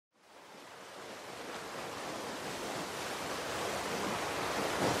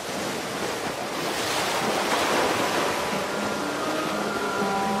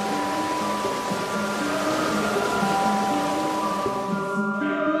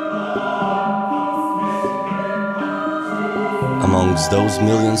Amongst those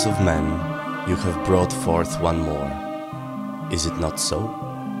millions of men, you have brought forth one more. Is it not so?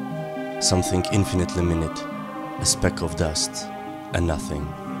 Something infinitely minute, a speck of dust, a nothing.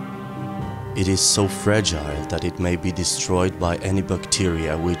 It is so fragile that it may be destroyed by any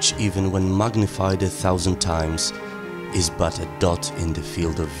bacteria which, even when magnified 1,000 times, is but a dot in the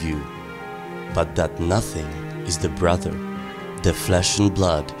field of view. But that nothing is the brother, the flesh and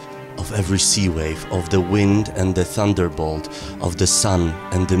blood, of every sea wave, of the wind and the thunderbolt, of the sun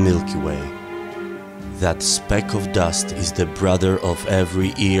and the Milky Way. That speck of dust is the brother of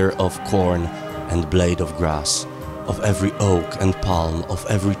every ear of corn and blade of grass, of every oak and palm, of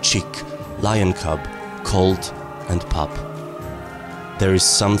every chick, lion cub, colt and pup. There is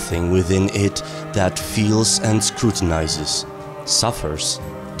something within it that feels and scrutinizes, suffers,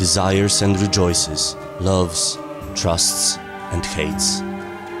 desires and rejoices, loves, trusts and hates,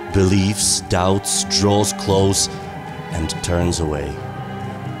 believes, doubts, draws close and turns away.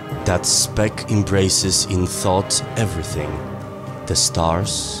 That speck embraces in thought everything, the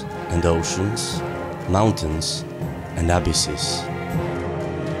stars and oceans, mountains and abysses.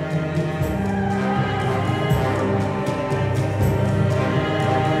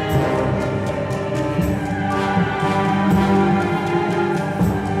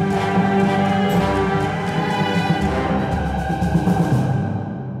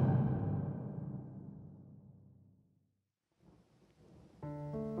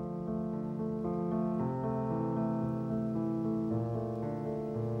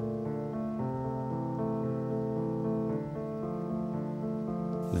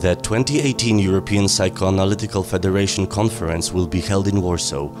 The 2018 European Psychoanalytical Federation Conference will be held in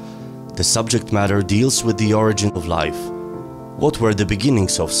Warsaw. The subject matter deals with the origin of life. What were the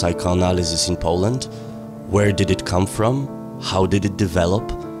beginnings of psychoanalysis in Poland? Where did it come from? How did it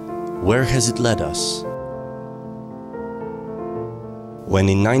develop? Where has it led us? When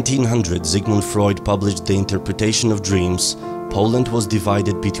in 1900 Sigmund Freud published The Interpretation of Dreams, Poland was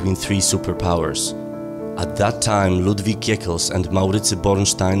divided between three superpowers. At that time, Ludwig Jekyll and Maurycy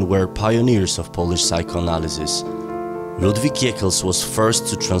Bornstein were pioneers of Polish psychoanalysis. Ludwig Jekyll was first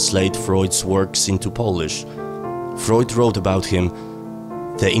to translate Freud's works into Polish. Freud wrote about him,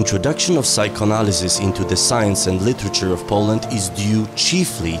 "The introduction of psychoanalysis into the science and literature of Poland is due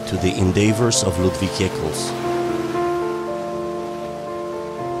chiefly to the endeavors of Ludwig Jekyll."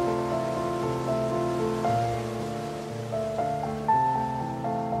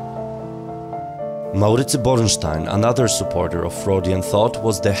 Maurycy Bornstein, another supporter of Freudian thought,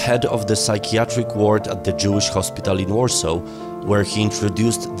 was the head of the psychiatric ward at the Jewish hospital in Warsaw, where he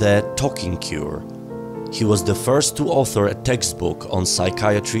introduced the talking cure. He was the first to author a textbook on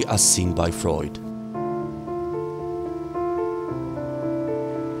psychiatry as seen by Freud.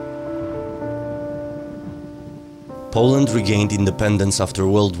 Poland regained independence after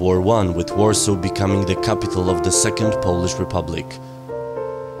World War I, with Warsaw becoming the capital of the Second Polish Republic.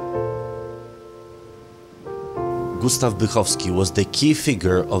 Gustav Bychowski was the key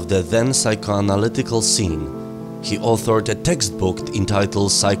figure of the then psychoanalytical scene. He authored a textbook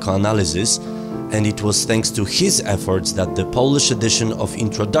entitled Psychoanalysis, and it was thanks to his efforts that the Polish edition of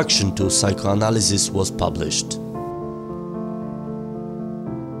Introduction to Psychoanalysis was published.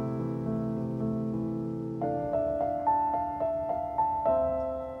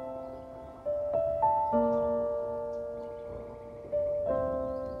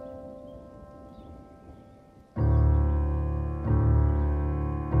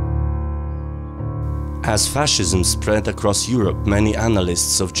 As fascism spread across Europe, many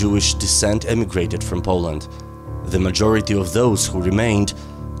analysts of Jewish descent emigrated from Poland. The majority of those who remained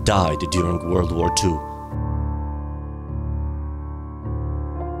died during World War II.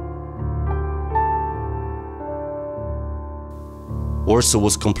 Warsaw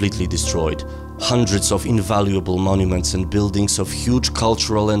was completely destroyed. Hundreds of invaluable monuments and buildings of huge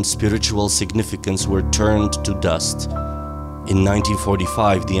cultural and spiritual significance were turned to dust. In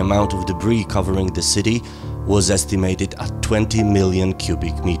 1945, the amount of debris covering the city was estimated at 20 million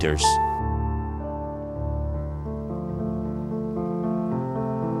cubic meters.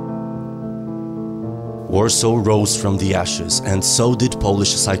 Warsaw rose from the ashes, and so did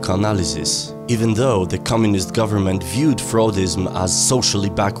Polish psychoanalysis. Even though the communist government viewed Freudism as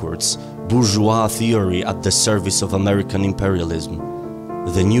socially backwards, bourgeois theory at the service of American imperialism,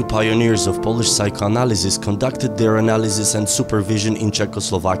 the new pioneers of Polish psychoanalysis conducted their analysis and supervision in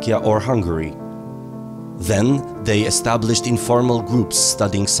Czechoslovakia or Hungary. Then they established informal groups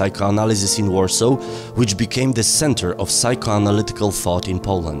studying psychoanalysis in Warsaw, which became the center of psychoanalytical thought in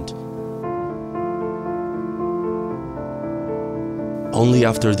Poland. Only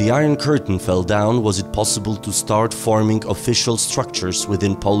after the Iron Curtain fell down was it possible to start forming official structures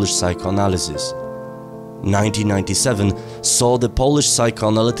within Polish psychoanalysis. 1997 saw the Polish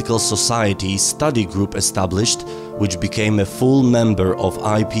Psychoanalytical Society study group established, which became a full member of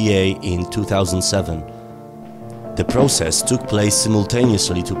IPA in 2007. The process took place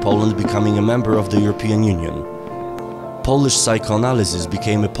simultaneously to Poland becoming a member of the European Union. Polish psychoanalysis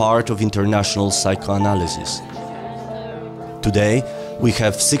became a part of international psychoanalysis. Today, we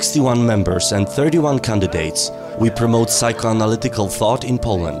have 61 members and 31 candidates. We promote psychoanalytical thought in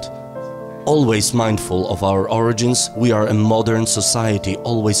Poland. Always mindful of our origins, we are a modern society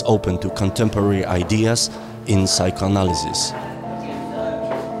always open to contemporary ideas in psychoanalysis.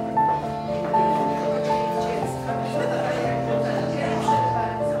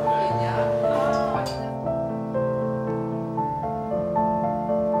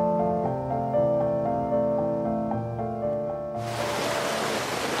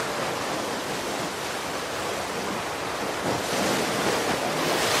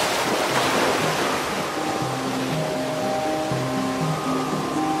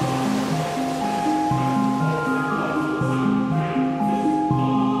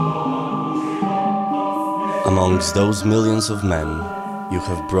 Amongst those millions of men, you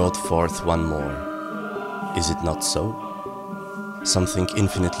have brought forth one more. Is it not so? Something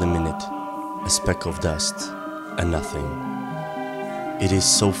infinitely minute, a speck of dust, a nothing. It is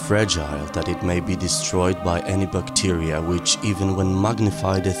so fragile that it may be destroyed by any bacteria which, even when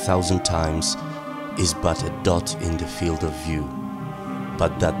magnified 1,000 times, is but a dot in the field of view.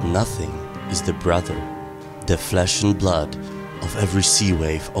 But that nothing is the brother, the flesh and blood, of every sea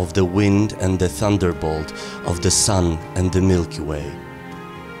wave, of the wind and the thunderbolt, of the sun and the Milky Way.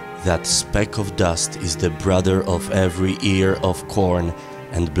 That speck of dust is the brother of every ear of corn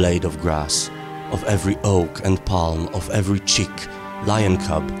and blade of grass, of every oak and palm, of every chick, lion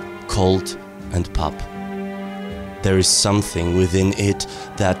cub, colt and pup. There is something within it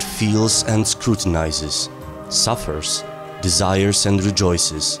that feels and scrutinizes, suffers, desires and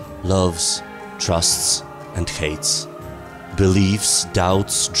rejoices, loves, trusts and hates, believes,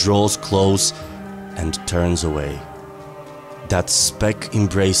 doubts, draws close and turns away. That speck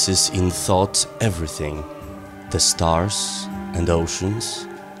embraces in thought everything, the stars and oceans,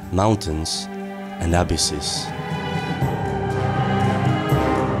 mountains and abysses.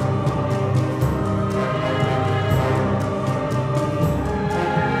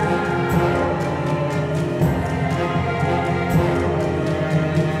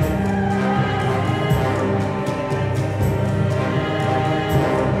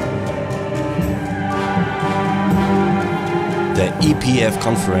 The EPF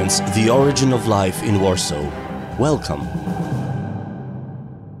Conference, The Origin of Life in Warsaw. Welcome.